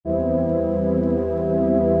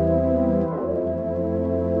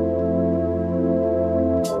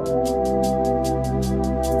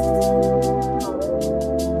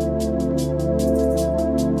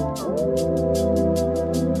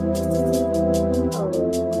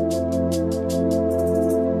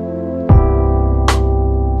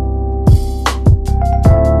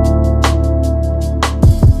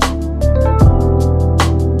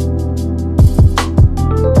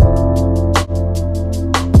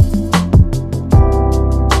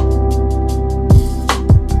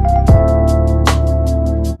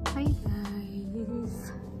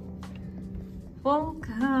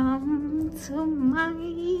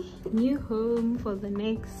for the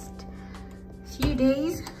next few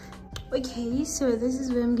days. Okay, so this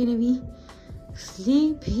is where I'm gonna be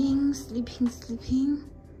sleeping.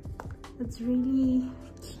 It's really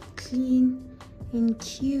clean and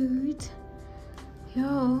cute.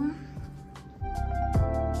 Yo.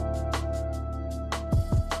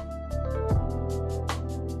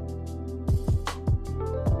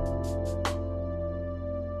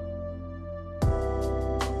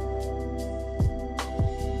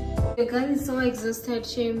 The girl is so exhausted,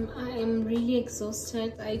 Shame. I am really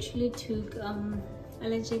exhausted. I actually took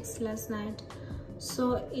allergics last night,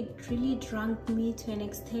 so it really drunk me to an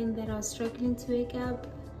extent that I was struggling to wake up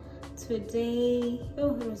today.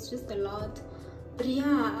 Oh, it was just a lot. But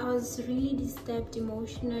yeah, I was really disturbed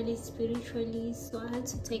emotionally, spiritually, so I had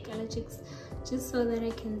to take allergics just so that I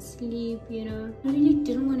can sleep, you know. I really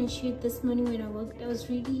didn't want to shoot this morning when I woke. I was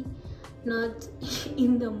really not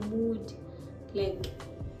in the mood, like.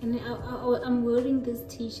 And I'm wearing this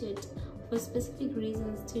t-shirt for specific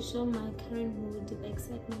reasons, to show my current mood, the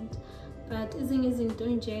excitement. But the thing is, in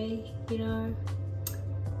Donjay, you know,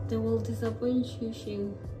 they will disappoint you,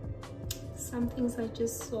 Shame. Some things are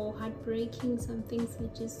just so heartbreaking, some things are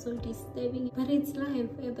just so disturbing. But it's life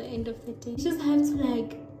at the end of the day. You just have to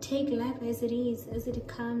like take life as it is, as it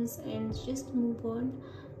comes, and just move on.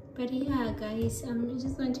 But yeah, guys, I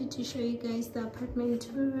just wanted to show you guys the apartment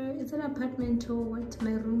tour. It's an apartment tour. What?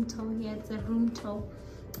 My room tour. Yeah, it's a room tour.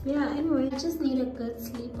 Yeah, anyway, I just need a good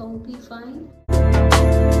sleep. I will be fine.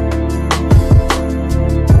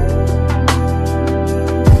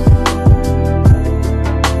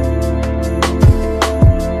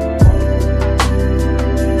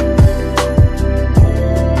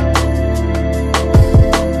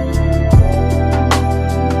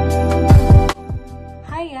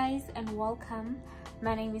 Welcome,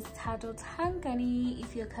 my name is thatothankane.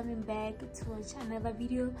 If you're coming back to watch another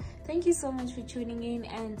video, thank you so much for tuning in.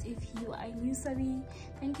 And if you are new Sabi,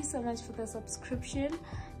 thank you so much for the subscription.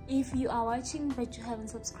 If you are watching but you haven't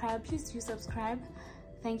subscribed, please do subscribe.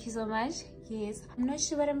 Thank you so much. Yes, I'm not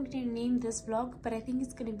sure what I'm going to name this vlog, but I think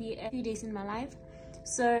it's going to be a few days in my life.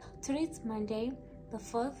 So today it's Monday, the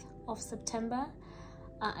 4th of September.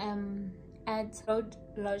 I am at Road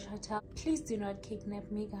Lodge Hotel. Please do not kidnap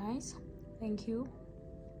me, guys. Thank you.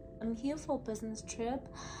 I'm here for a business trip.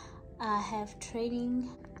 I have training.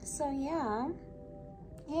 So yeah,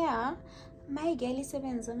 my girl is my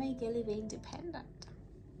girl is very independent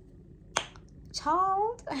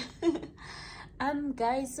child.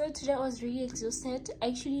 Guys, so today I was really exhausted.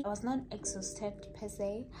 Actually, I was not exhausted per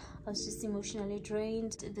se, I was just emotionally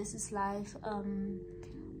drained. This is life.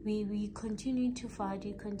 We continue to fight,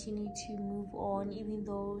 we continue to move on, even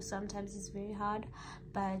though sometimes it's very hard.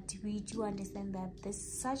 But we do understand that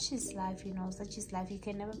such is life, you know, such is life. You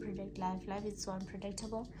can never predict life. Life is so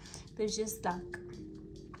unpredictable. There's just like,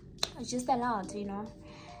 it's just a lot, you know.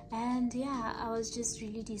 And yeah, I was just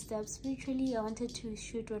really disturbed spiritually. I wanted to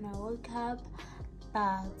shoot when I woke up,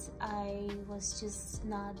 but I was just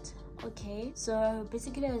not okay. So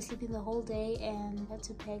basically I was sleeping the whole day and had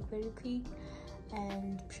to pack very quick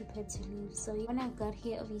and prepared to leave. So when I got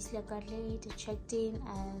here, obviously I got late, I checked in,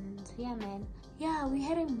 and yeah, man, yeah, we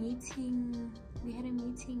had a meeting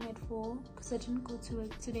at 4 because I didn't go to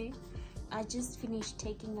work today. I just finished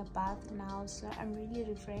taking a bath now, so I'm really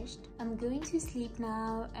refreshed. I'm going to sleep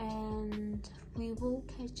now, and we will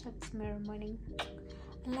catch up tomorrow morning.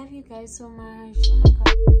 I love you guys so much. Oh my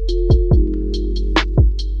god.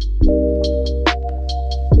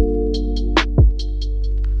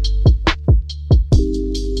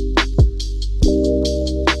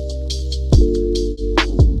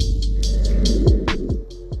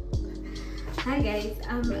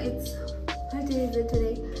 It's what day is it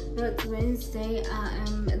today? No, it's Wednesday.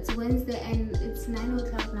 It's Wednesday and it's 9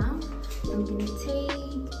 o'clock now. I'm gonna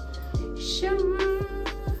take shower.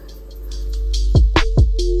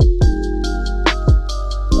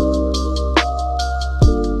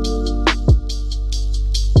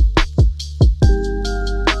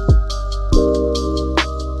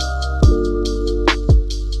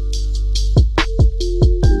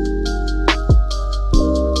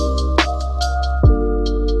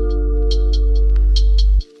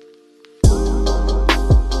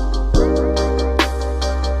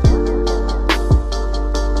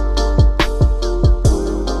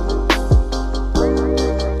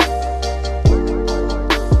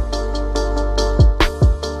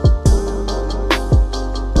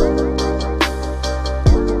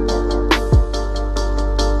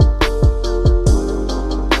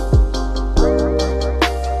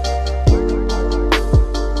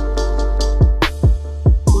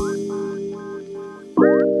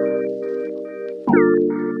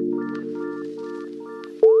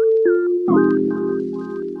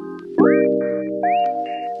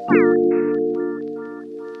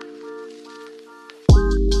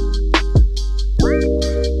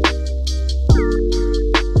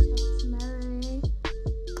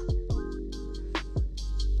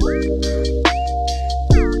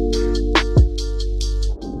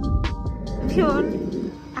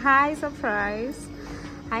 surprise.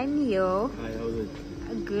 Hi, Neo. Hi, how's it?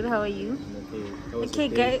 Good, how are you? Okay,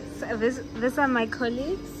 guys, these are my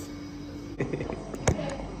colleagues.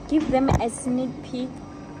 Give them a sneak peek.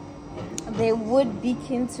 They would be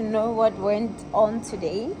keen to know what went on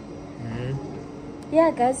today. Yeah,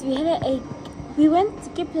 guys, we went to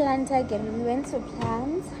get plant again. We went to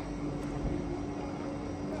plant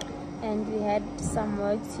and we had some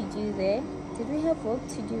work to do there. Did we have work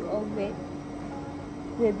to do over?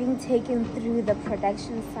 We're being taken through the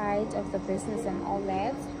production side of the business and all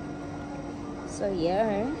that. So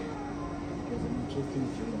yeah,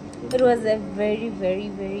 it was a very, very,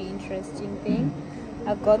 very interesting thing.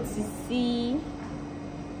 I got to see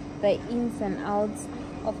the ins and outs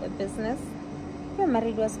of a business. Yeah, but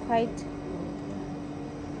it was quite,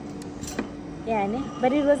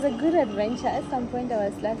 but it was a good adventure. At some point I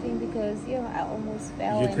was laughing because I almost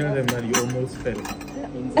fell. You tell them that you almost fell.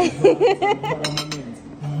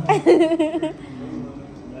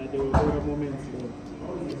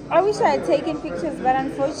 I wish I had taken pictures, but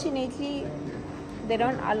unfortunately they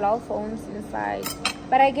don't allow phones inside.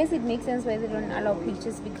 But I guess it makes sense why they don't allow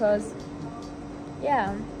pictures, because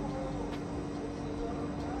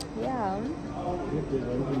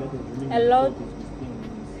a lot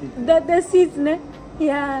the seats,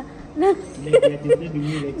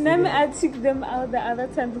 I took them out the other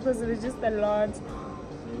time because it was just a lot.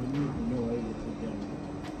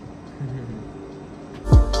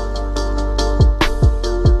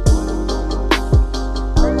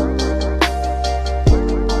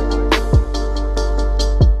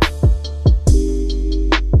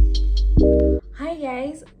 Hi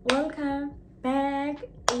guys, welcome back.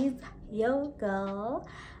 It's your girl.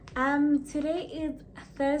 Today is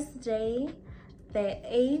Thursday, the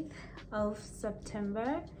 8th of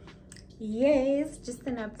September. Yes, just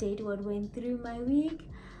an update what went through my week.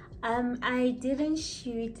 I didn't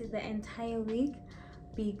shoot the entire week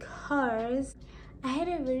because I had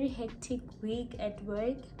a very hectic week at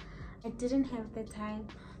work. I didn't have the time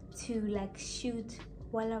to shoot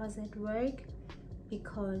while I was at work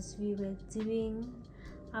because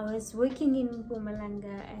I was working in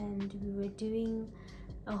Mpumalanga and we were doing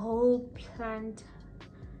a whole plant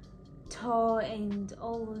tour and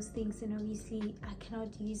all those things, and obviously I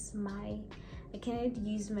cannot use my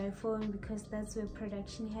phone because that's where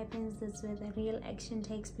production happens, that's where the real action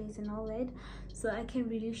takes place and all that. So I can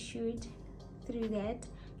really shoot through that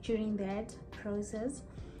during that process.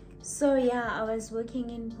 So yeah, I was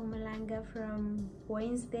working in Mpumalanga from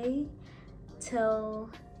Wednesday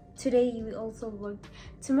till today. We also worked.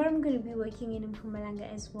 Tomorrow I'm going to be working in Mpumalanga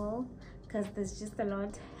as well because there's just a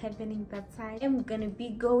lot happening that side. I'm going to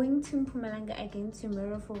be going to Mpumalanga again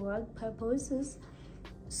tomorrow for work purposes.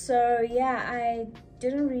 So yeah, I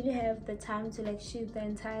didn't really have the time to shoot the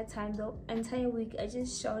entire week. I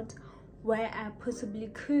just shot where I possibly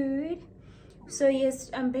could. So yes,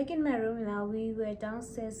 I'm back in my room now. We were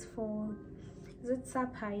downstairs for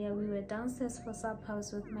supper. Yeah, we were downstairs for supper. I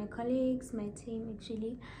was with my colleagues, my team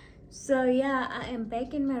actually. So yeah, I am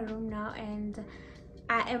back in my room now and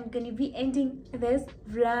I am gonna be ending this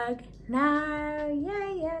vlog now.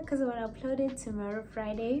 Yeah, because I want to upload it tomorrow,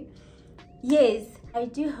 Friday. Yes, I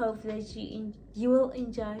do hope that you will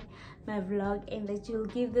enjoy my vlog and that you'll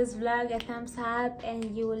give this vlog a thumbs up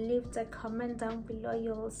and you will leave a comment down below.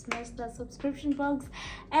 You will smash that subscription box,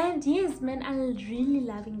 and yes man, I really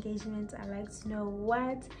love engagement. I like to know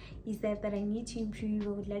what is that I need to improve. I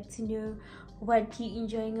would like to know what you're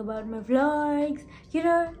enjoying about my vlogs.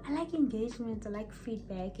 I like engagement, I like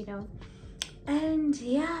feedback, and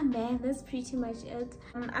yeah man, that's pretty much it.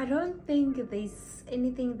 I don't think there's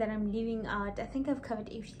anything that I'm leaving out. I think I've covered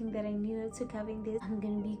everything that I needed to cover in this. I'm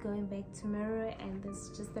gonna be going back tomorrow and there's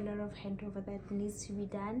just a lot of handover that needs to be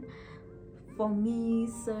done for me.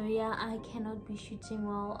 So yeah, I cannot be shooting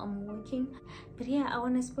while I'm working, but yeah, I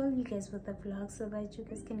want to spoil you guys with the vlog so that you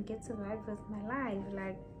guys can get to vibe with my life.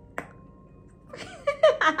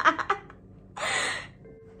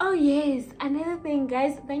 Oh yes, another thing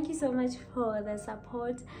guys, thank you so much for the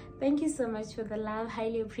support, thank you so much for the love,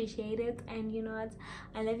 highly appreciate it. And you know what,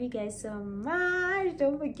 I love you guys so much.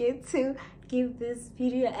 Don't forget to give this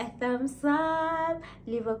video a thumbs up,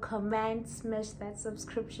 leave a comment, smash that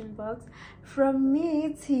subscription box. From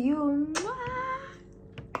me to you.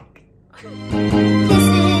 Mwah!